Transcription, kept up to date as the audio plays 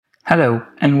Hello,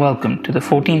 and welcome to the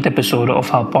 14th episode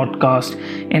of our podcast,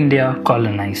 India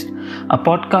Colonized, a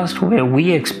podcast where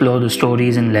we explore the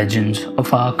stories and legends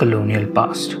of our colonial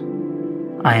past.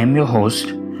 I am your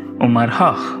host, Umar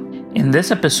Haq. In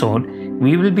this episode,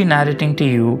 we will be narrating to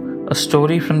you a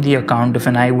story from the account of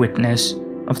an eyewitness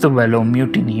of the Vellore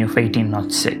Mutiny of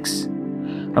 1806.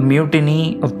 A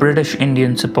mutiny of British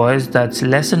Indian sepoys that's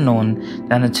lesser known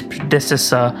than its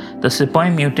predecessor, the Sepoy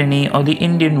Mutiny or the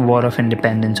Indian War of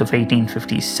Independence of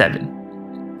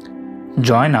 1857.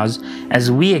 Join us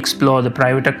as we explore the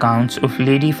private accounts of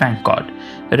Lady Fancourt,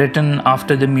 written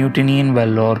after the mutiny in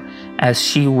Vellore, as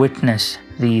she witnessed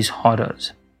these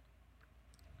horrors.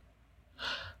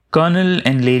 Colonel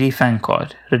and Lady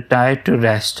Fancourt retired to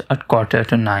rest at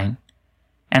 8:45,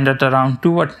 and at around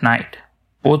 2 at night,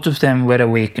 both of them were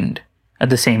awakened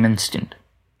at the same instant.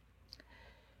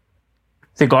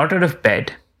 They got out of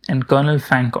bed, and Colonel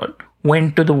Fancourt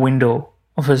went to the window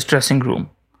of his dressing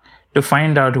room to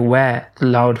find out where the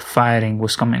loud firing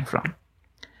was coming from.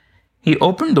 He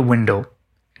opened the window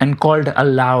and called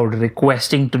aloud,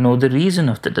 requesting to know the reason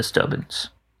of the disturbance.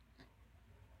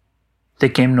 There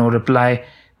came no reply,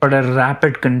 but a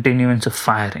rapid continuance of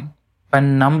firing by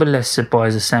numberless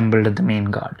sepoys assembled at the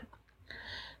main guard.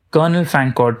 Colonel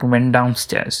Fancourt went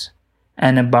downstairs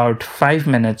and in about 5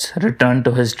 minutes returned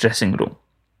to his dressing room.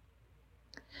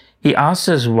 He asked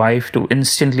his wife to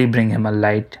instantly bring him a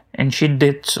light, and she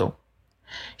did so.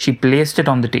 She placed it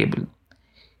on the table.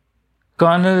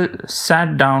 Colonel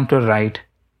sat down to write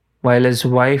while his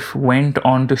wife went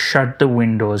on to shut the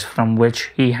windows from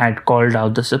which he had called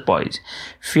out the sepoys,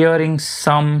 fearing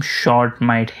some shot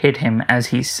might hit him as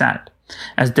he sat,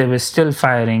 as they were still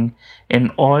firing in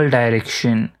all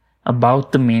directions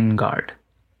about the main guard.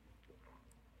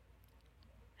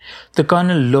 The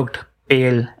colonel looked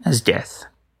pale as death.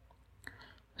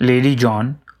 Lady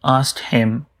John asked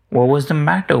him what was the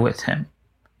matter with him.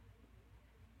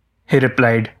 He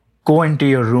replied, "Go into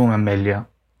your room, Amelia."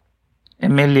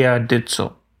 Amelia did so.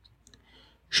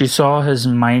 She saw his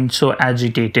mind so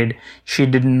agitated she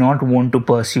did not want to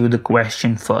pursue the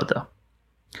question further.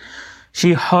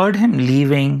 She heard him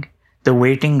leaving the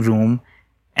waiting room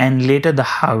and later the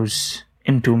house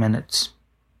in 2 minutes.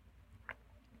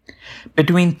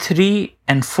 Between 3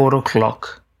 and 4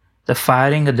 o'clock, the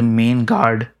firing at the main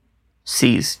guard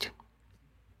ceased,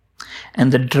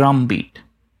 and the drum beat.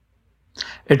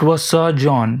 It was Sir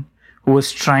John who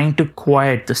was trying to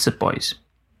quiet the sepoys.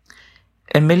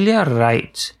 Amelia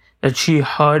writes that she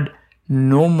heard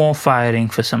no more firing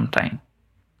for some time.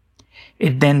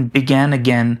 It then began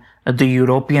again at the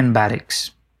European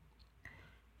barracks.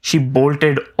 She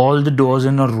bolted all the doors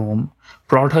in her room,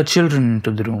 brought her children into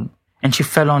the room, and she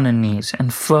fell on her knees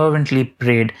and fervently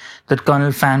prayed that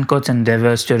Colonel Fancourt's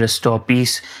endeavors to restore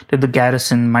peace to the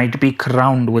garrison might be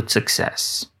crowned with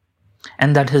success,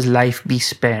 and that his life be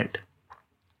spared.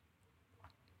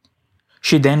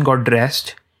 She then got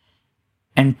dressed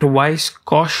and twice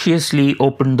cautiously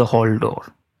opened the hall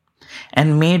door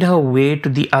and made her way to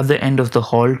the other end of the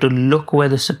hall to look where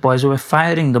the sepoys were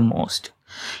firing the most.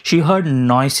 She heard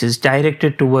noises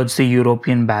directed towards the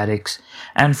European barracks,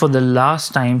 and for the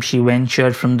last time she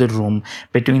ventured from the room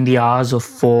between the hours of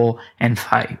 4 and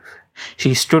 5.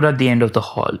 She stood at the end of the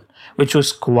hall, which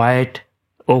was quite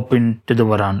open to the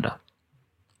veranda.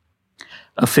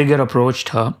 A figure approached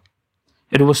her.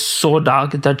 It was so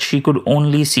dark that she could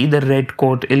only see the red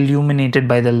coat illuminated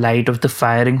by the light of the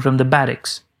firing from the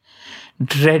barracks.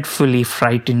 Dreadfully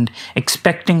frightened,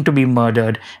 expecting to be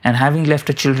murdered, and having left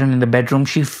her children in the bedroom,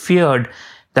 she feared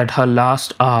that her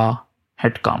last hour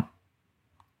had come.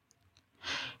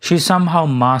 She somehow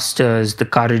masters the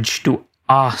courage to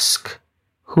ask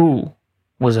who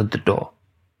was at the door.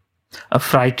 A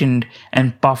frightened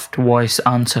and puffed voice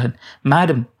answered,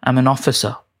 "Madam, I'm an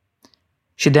officer."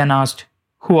 She then asked,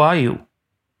 "Who are you?"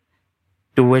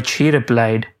 To which he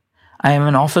replied, "I am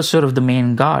an officer of the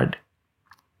main guard."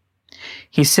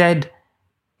 He said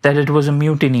that it was a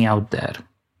mutiny out there,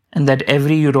 and that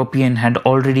every European had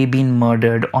already been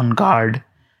murdered on guard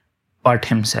but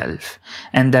himself,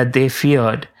 and that they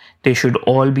feared they should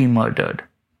all be murdered.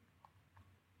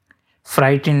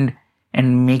 Frightened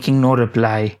and making no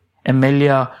reply,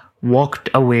 Amelia walked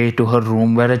away to her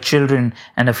room where her children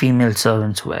and her female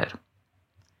servants were.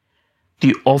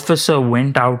 The officer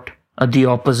went out at the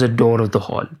opposite door of the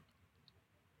hall,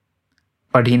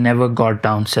 but he never got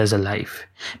downstairs alive,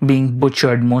 being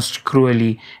butchered most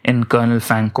cruelly in Colonel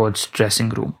Fancourt's dressing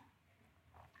room.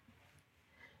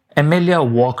 Amelia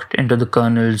walked into the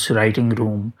colonel's writing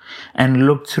room and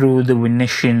looked through the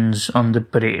Venetians on the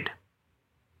parade.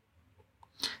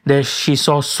 There she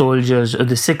saw soldiers of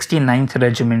the 69th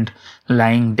Regiment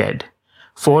lying dead.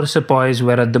 4 sepoys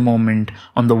were at the moment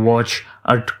on the watch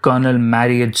at Colonel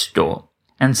Marriott's door,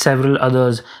 and several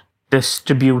others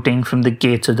distributing from the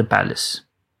gates of the palace.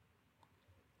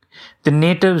 The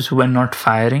natives were not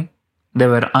firing, they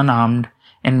were unarmed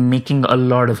and making a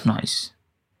lot of noise.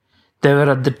 They were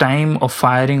at the time of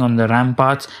firing on the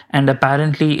ramparts and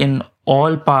apparently in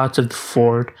all parts of the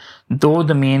fort, though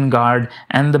the main guard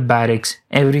and the barracks,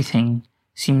 everything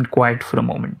seemed quiet for a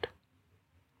moment.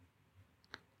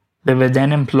 They were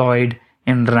then employed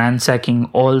in ransacking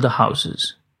all the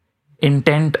houses,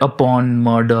 intent upon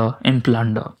murder and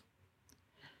plunder.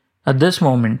 At this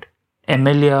moment,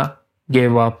 Emilia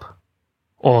gave up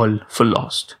all for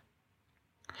lost.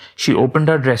 She opened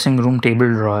her dressing room table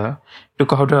drawer,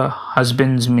 took out her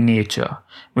husband's miniature,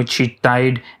 which she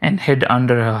tied and hid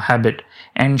under her habit,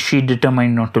 and she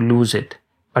determined not to lose it,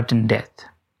 but in death.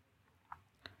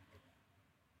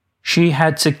 She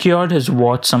had secured his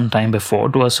watch some time before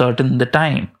to ascertain the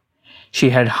time. She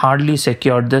had hardly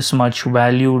secured this much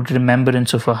valued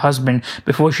remembrance of her husband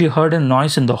before she heard a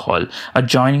noise in the hall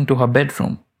adjoining to her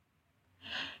bedroom.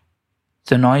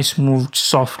 The noise moved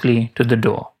softly to the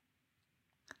door.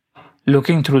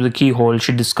 Looking through the keyhole,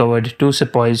 she discovered 2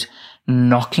 sepoys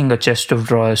knocking a chest of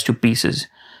drawers to pieces.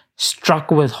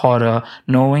 Struck with horror,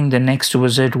 knowing the next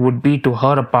visit would be to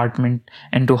her apartment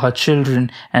and to her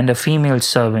children and her female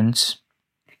servants,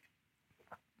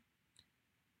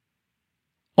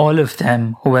 all of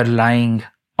them who were lying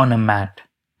on a mat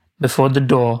before the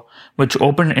door, which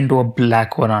opened into a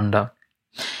black veranda,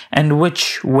 and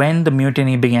which, when the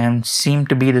mutiny began, seemed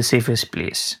to be the safest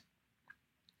place.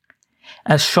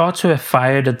 As shots were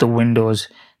fired at the windows,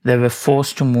 they were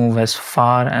forced to move as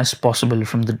far as possible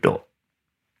from the door.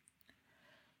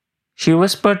 She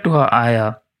whispered to her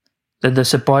ayah that the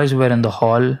sepoys were in the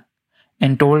hall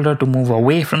and told her to move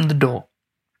away from the door.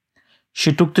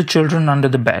 She took the children under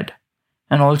the bed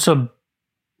and also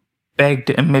begged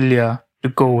Emilia to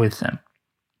go with them.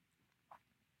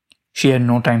 She had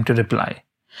no time to reply.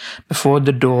 Before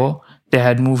the door they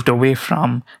had moved away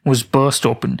from was burst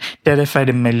open, terrified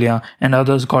Emilia and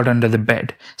others got under the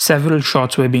bed. Several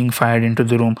shots were being fired into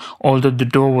the room. Although the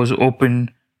door was open,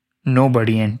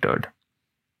 nobody entered.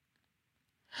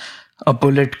 A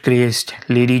bullet grazed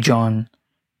Lady John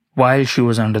while she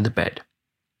was under the bed.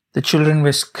 The children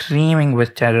were screaming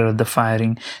with terror at the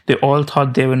firing. They all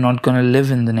thought they were not going to live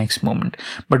in the next moment,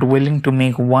 but willing to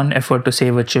make one effort to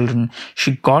save her children,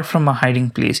 she got from her hiding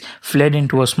place, fled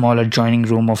into a small adjoining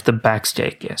room of the back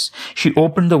staircase. She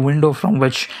opened the window from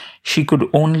which she could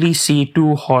only see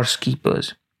 2 horse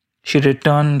keepers. She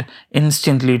returned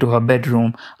instantly to her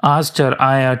bedroom, asked her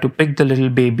ayah to pick the little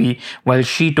baby while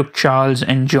she took Charles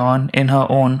and John in her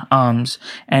own arms,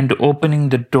 and opening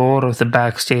the door of the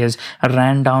back stairs,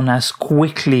 ran down as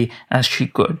quickly as she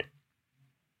could.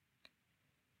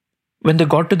 When they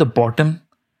got to the bottom,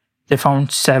 they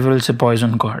found several sepoys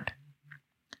on guard.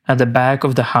 At the back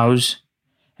of the house,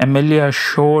 Emilia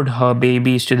showed her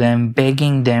babies to them,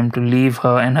 begging them to leave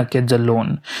her and her kids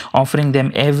alone, offering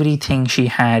them everything she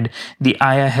had, the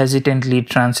ayah hesitantly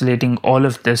translating all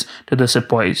of this to the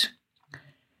sepoys.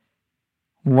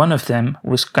 One of them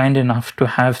was kind enough to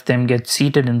have them get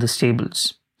seated in the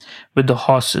stables with the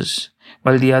horses,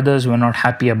 while the others were not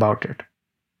happy about it.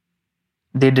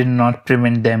 They did not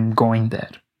prevent them going there.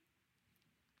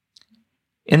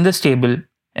 In the stable,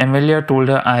 Emilia told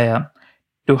her ayah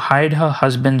to hide her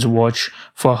husband's watch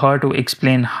for her to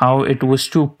explain how it was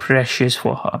too precious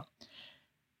for her.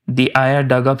 The ayah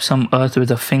dug up some earth with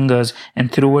her fingers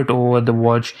and threw it over the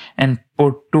watch and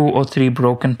put 2 or 3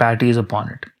 broken patties upon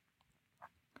it.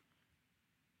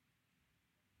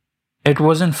 It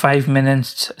wasn't 5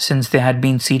 minutes since they had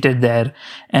been seated there,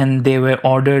 and they were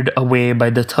ordered away by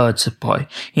the 3rd sepoy.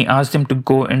 He asked them to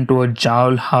go into a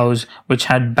jowl house which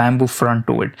had bamboo front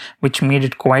to it, which made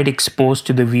it quite exposed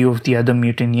to the view of the other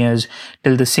mutineers,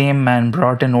 till the same man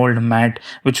brought an old mat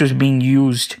which was being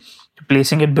used,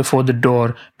 placing it before the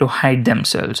door to hide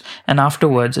themselves, and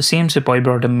afterwards the same sepoy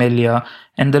brought Emilia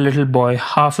and the little boy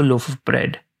half a loaf of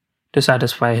bread to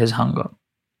satisfy his hunger.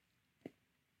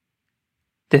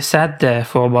 They sat there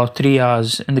for about 3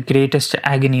 hours in the greatest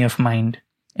agony of mind,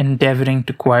 endeavoring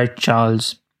to quiet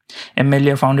Charles.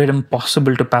 Emilia found it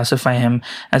impossible to pacify him,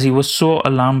 as he was so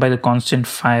alarmed by the constant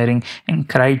firing and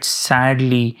cried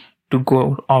sadly to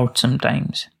go out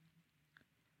sometimes.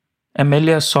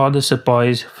 Emilia saw the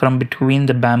sepoys from between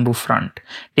the bamboo front,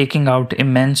 taking out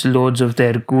immense loads of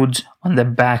their goods on their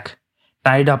back,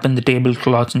 tied up in the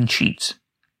tablecloths and sheets.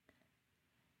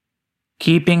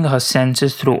 Keeping her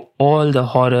senses through all the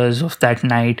horrors of that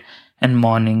night, and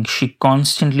mourning, she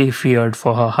constantly feared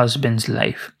for her husband's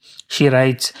life. She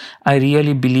writes, I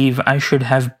really believe I should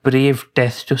have braved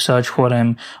death to search for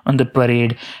him on the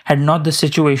parade had not the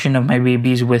situation of my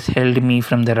babies withheld me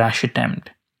from the rash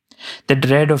attempt. The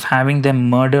dread of having them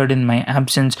murdered in my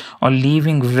absence or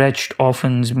leaving wretched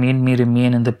orphans made me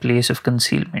remain in the place of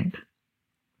concealment.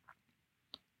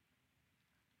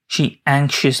 She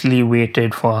anxiously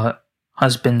waited for her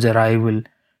husband's arrival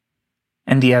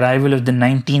and the arrival of the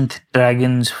 19th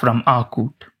Dragons from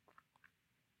Arkut.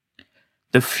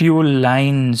 The few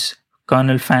lines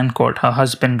Colonel Fancourt, her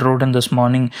husband, wrote in this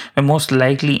morning were most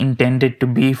likely intended to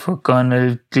be for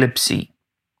Colonel Clipsey,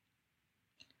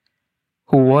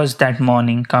 who was that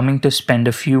morning coming to spend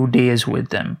a few days with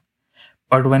them.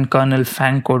 But when Colonel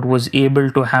Fancourt was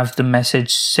able to have the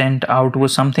message sent out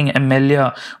was something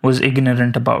Amelia was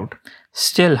ignorant about.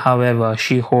 Still, however,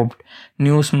 she hoped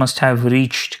news must have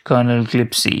reached Colonel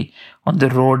Clipsey on the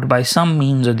road by some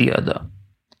means or the other.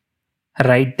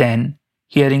 Right then,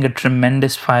 hearing a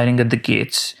tremendous firing at the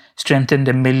gates strengthened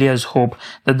Amelia's hope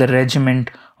that the regiment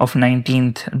of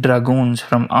 19th Dragoons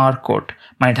from Arkut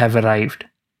might have arrived.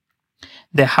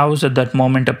 Their house at that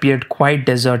moment appeared quite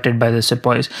deserted by the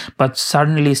sepoys, but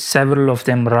suddenly several of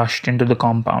them rushed into the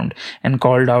compound and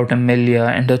called out Amelia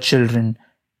and her children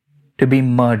to be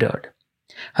murdered.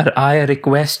 Her ayah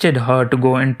requested her to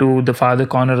go into the farther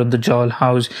corner of the Jewel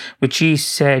house, which she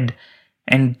said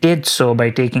and did so by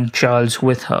taking Charles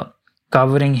with her,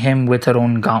 covering him with her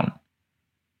own gown.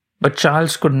 But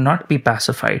Charles could not be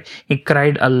pacified. He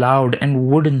cried aloud and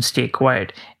wouldn't stay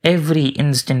quiet. Every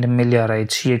instant, Amelia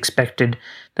writes, she expected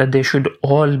that they should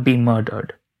all be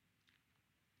murdered.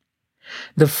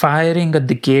 The firing at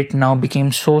the gate now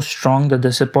became so strong that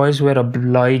the sepoys were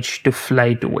obliged to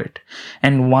fly to it,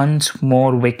 and once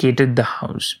more vacated the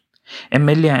house.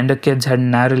 Amelia and her kids had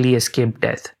narrowly escaped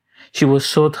death. She was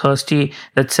so thirsty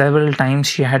that several times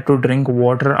she had to drink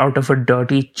water out of a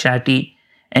dirty chatty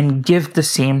and give the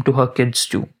same to her kids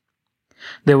too.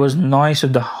 There was noise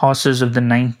of the horses of the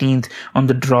 19th on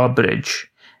the drawbridge,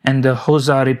 and the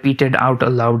huzzah repeated out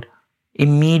aloud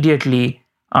immediately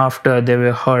after they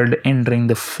were heard entering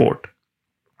the fort.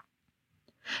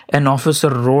 An officer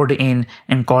rode in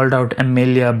and called out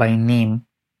Amelia by name,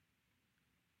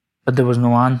 but there was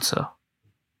no answer.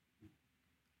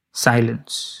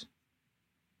 Silence.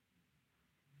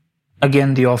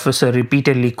 Again, the officer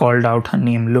repeatedly called out her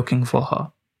name, looking for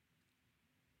her.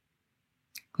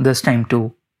 This time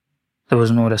too, there was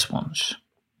no response.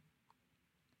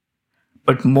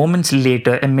 But moments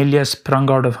later, Amelia sprung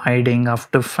out of hiding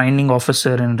after finding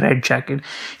officer in red jacket.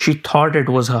 She thought it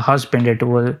was her husband. It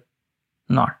was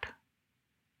not.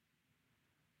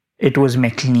 It was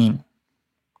McLean.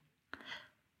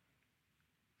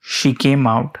 She came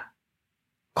out,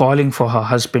 calling for her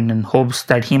husband in hopes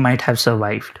that he might have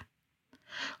survived.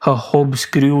 Her hopes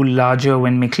grew larger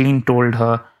when McLean told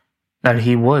her that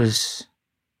he was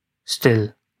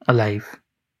still alive.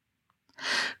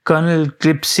 Colonel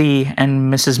Clipsey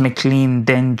and Mrs. McLean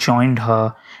then joined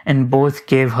her, and both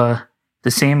gave her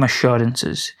the same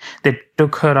assurances. They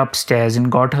took her upstairs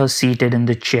and got her seated in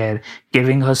the chair,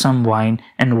 giving her some wine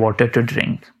and water to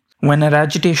drink. When her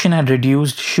agitation had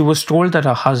reduced, she was told that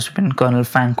her husband, Colonel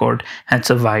Fancourt, had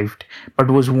survived,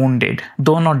 but was wounded,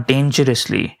 though not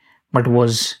dangerously, but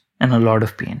was in a lot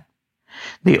of pain.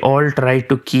 They all tried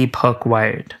to keep her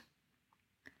quiet.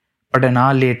 But an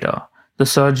hour later, the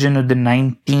surgeon of the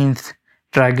 19th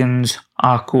Dragons,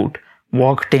 Arkut,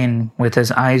 walked in with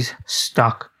his eyes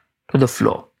stuck to the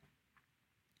floor.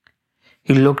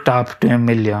 He looked up to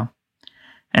Amelia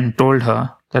and told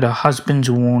her that her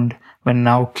husband's wound were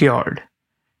now cured,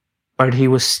 but he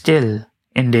was still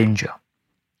in danger.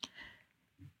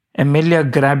 Amelia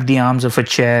grabbed the arms of a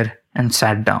chair and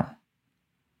sat down.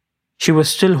 She was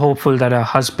still hopeful that her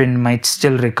husband might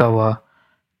still recover,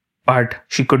 but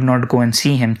she could not go and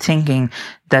see him, thinking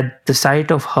that the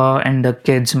sight of her and the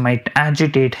kids might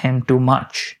agitate him too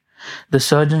much. The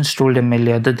surgeons told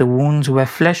Amelia that the wounds were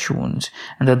flesh wounds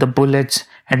and that the bullets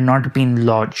had not been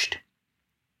lodged.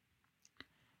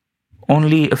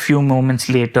 Only a few moments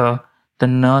later, the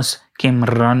nurse came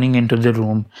running into the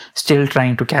room, still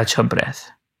trying to catch her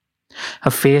breath.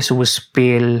 Her face was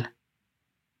pale,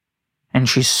 and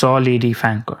she saw Lady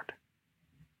Fancourt.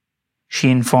 She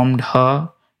informed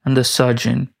her and the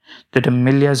surgeon that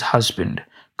Amelia's husband,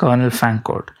 Colonel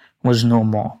Fancourt, was no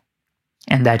more,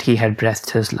 and that he had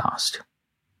breathed his last.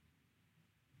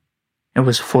 It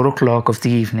was 4 o'clock of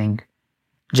the evening,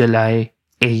 July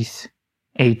 8th,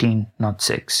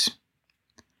 1806.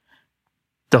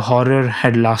 The horror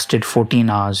had lasted 14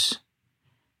 hours.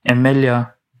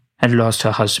 Amelia had lost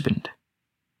her husband.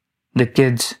 the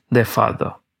kids their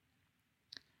father.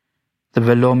 The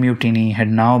Vellore Mutiny had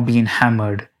now been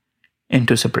hammered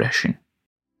into suppression.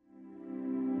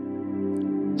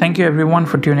 Thank you everyone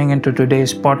for tuning into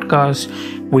today's podcast.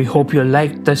 We hope you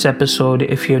liked this episode.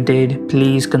 If you did,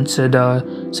 please consider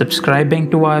subscribing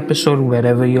to our episode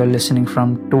wherever you're listening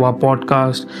from to our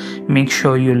podcast. Make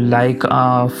sure you like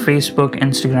our Facebook,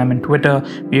 Instagram, and Twitter,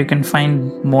 where you can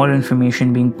find more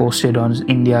information being posted on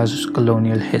India's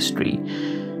colonial history.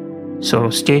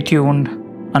 So stay tuned.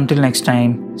 Until next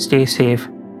time, stay safe,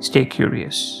 stay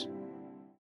curious.